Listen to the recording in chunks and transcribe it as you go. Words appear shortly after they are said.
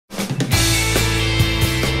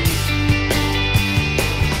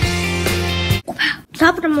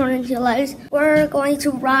top of the morning to you guys. We're going to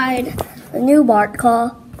ride a new BART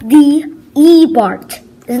called the E.B.A.R.T.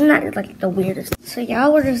 Isn't that like the weirdest? So yeah,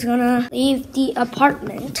 we're just gonna leave the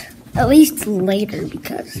apartment, at least later,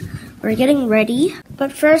 because we're getting ready.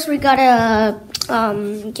 But first we gotta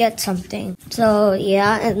get something. So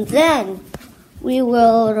yeah, and then we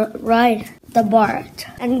will ride the BART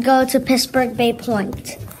and go to Pittsburgh Bay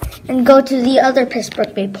Point and go to the other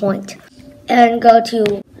Pittsburgh Bay Point and go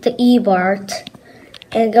to the E.B.A.R.T.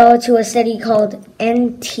 and go to a city called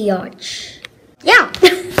Antioch. Yeah.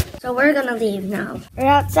 So we're gonna leave now. We're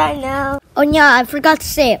outside now. Oh yeah, I forgot to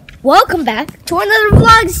say it. Welcome back to another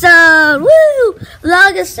Vlogasode. Woo!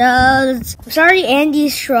 Vlogasodes. I'm sorry, Andy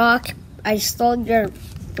Schrock. I stole your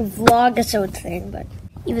Vlogasode thing, but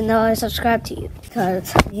even though I subscribe to you,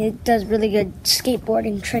 because he does really good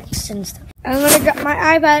skateboarding tricks and stuff. I'm gonna drop my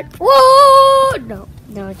iPad. Whoa!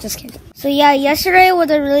 No, just kidding. So yeah, yesterday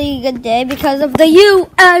was a really good day because of the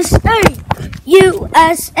USA.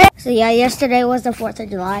 So yeah, yesterday was the 4th of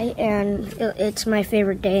July, and it's my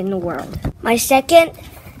favorite day in the world. My second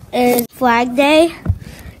is Flag Day,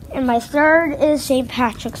 and my third is St.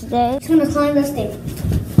 Patrick's Day. I'm just gonna climb this thing.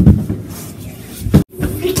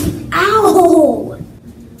 Ow!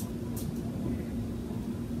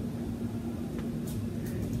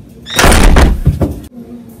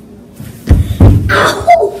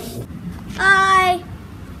 Ow! Bye!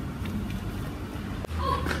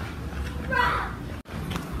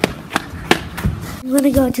 I'm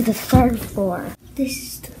gonna go to the 3rd floor. This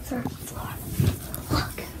is the 3rd floor.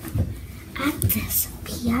 Look at this,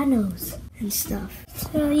 pianos and stuff.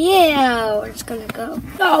 So yeah, we're just gonna go.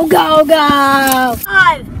 Go, go, go!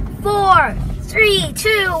 5, 4, 3,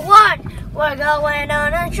 2, 1. We're going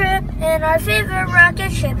on a trip in our favorite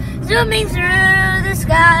rocket ship, zooming through the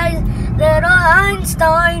skies. Little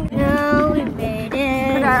Einstein. Now we made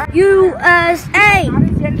it. USA!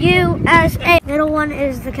 USA! Middle one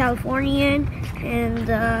is the Californian, and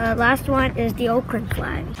the last one is the Oakland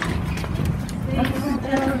flag.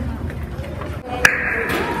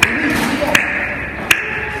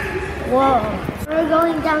 Whoa. We're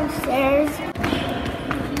going downstairs.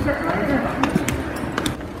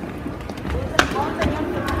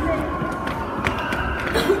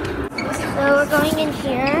 So we're going in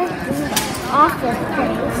here. This is office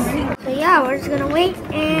place. So yeah, we're just gonna wait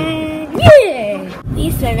and yeah! We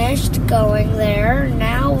finished going there.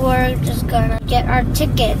 Now we're just gonna get our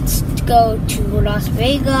tickets to go to Las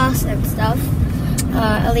Vegas and stuff.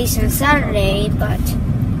 At least on Saturday, but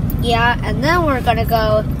yeah, and then we're gonna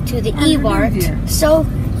go to the E.B.A.R.T. So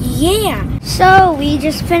yeah. So we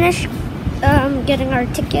just finished getting our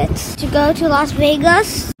tickets to go to Las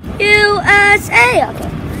Vegas. USA! Okay.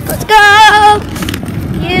 Let's go!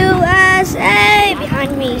 USA!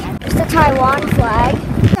 Behind me is the Taiwan flag.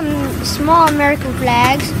 Some small American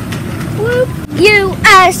flags. Whoop!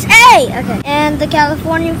 USA! Okay. And the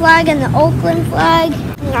California flag and the Oakland flag.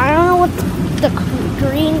 I don't know what the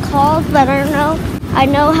green called, but I don't know. I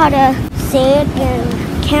know how to say it in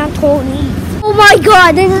Cantonese. Oh my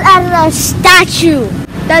god, they just added a statue.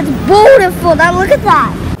 That's beautiful. Now look at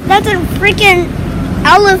that. That's a freaking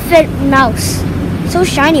elephant mouse. So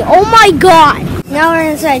shiny. Oh my god. Now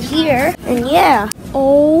we're inside here. And yeah.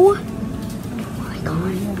 Oh my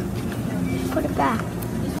god. Put it back.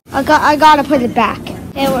 I gotta put it back.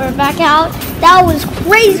 Okay, we're back out. That was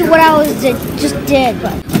crazy what I just did,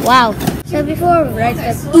 but wow. So before we ride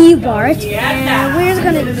the E.B.A.R.T, and we're just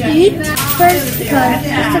gonna eat first because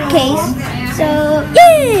just in case. So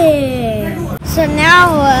yeah. So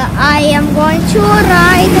now I am going to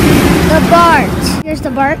ride the BART. Here's the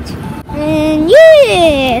BART. And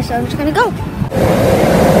yeah, so I'm just gonna go.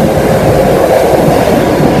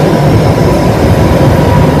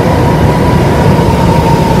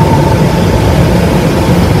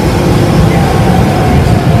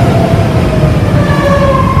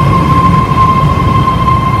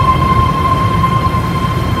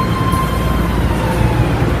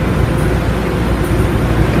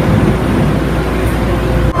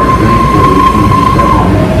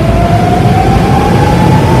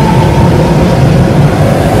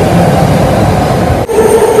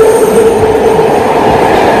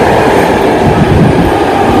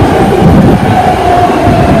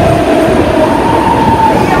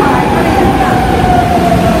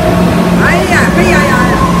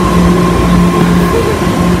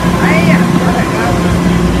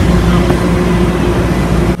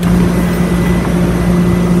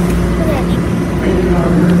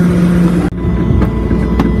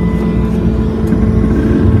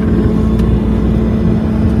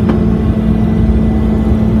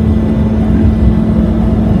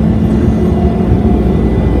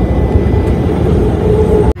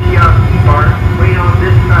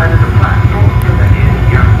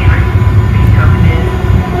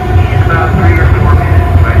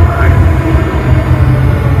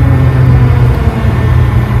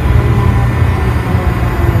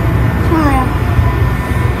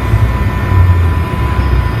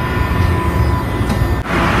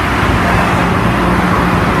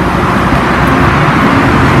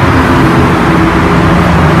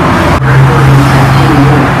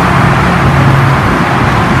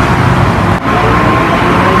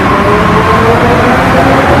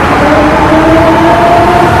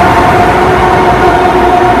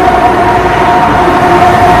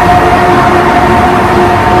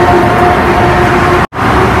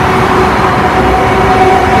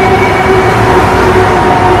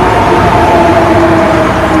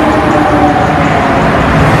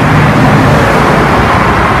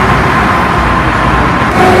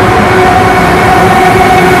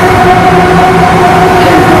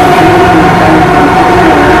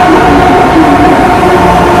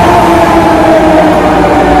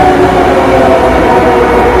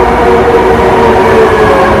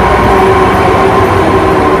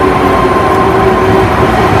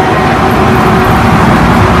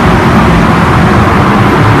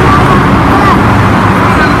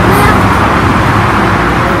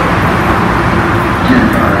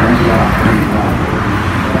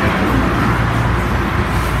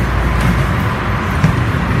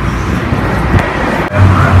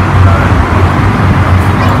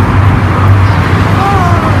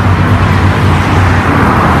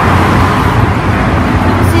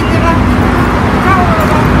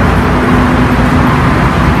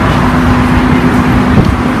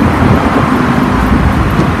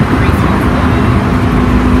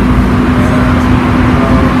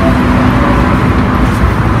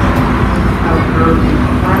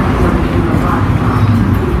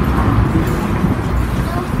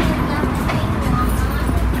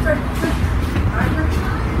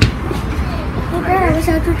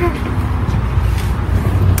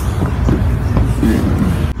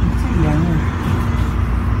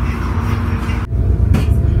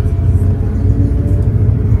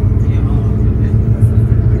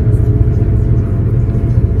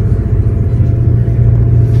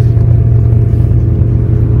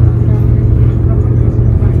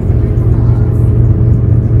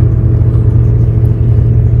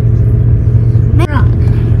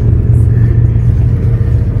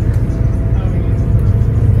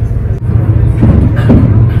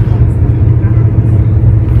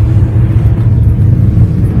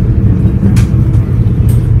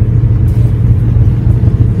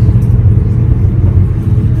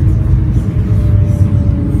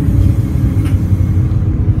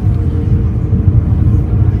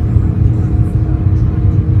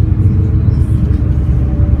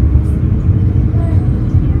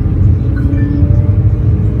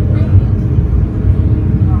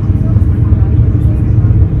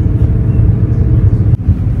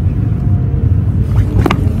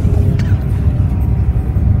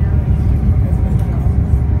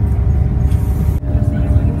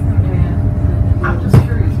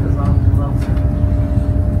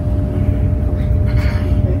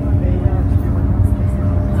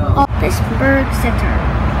 called Pittsburgh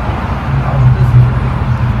Center.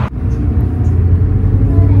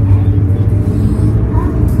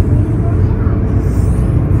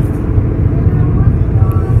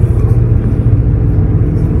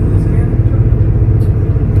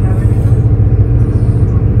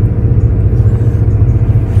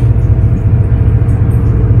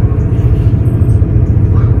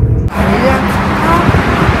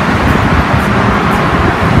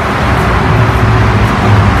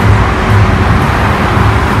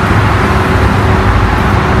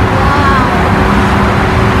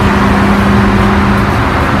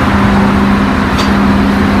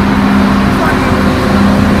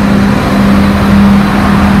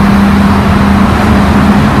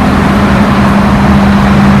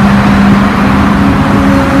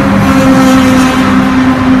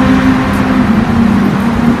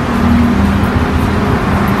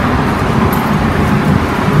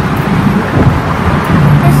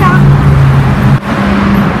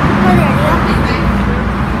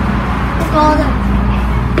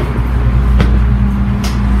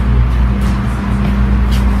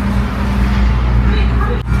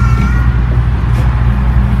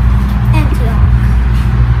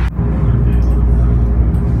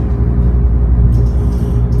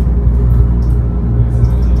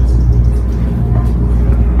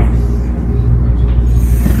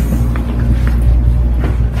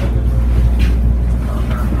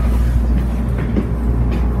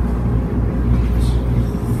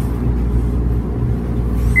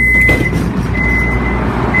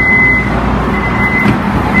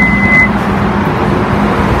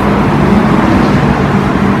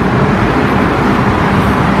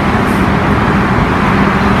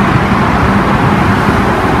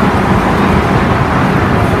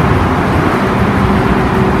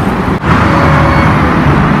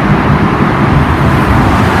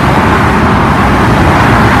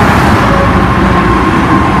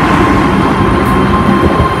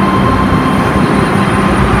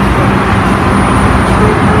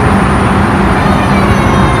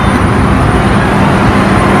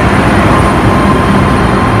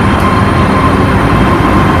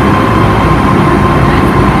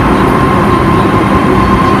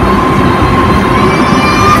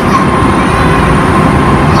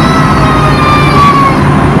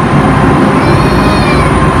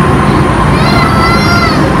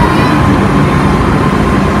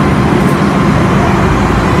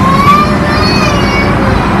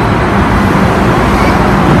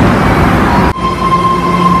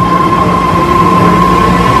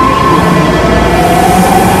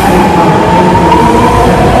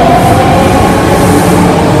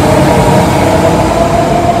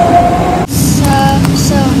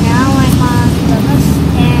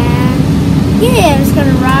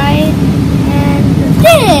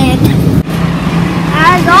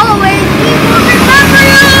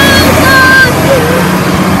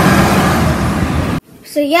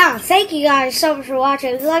 So yeah, thank you guys so much for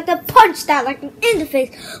watching. If you like to punch that like in the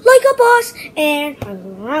face, like a boss, and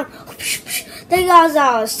thank you guys.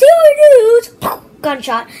 I'll see you dudes.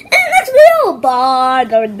 Gunshot. And the next video. Bye.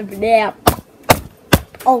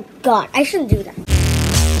 Oh God, I shouldn't do that.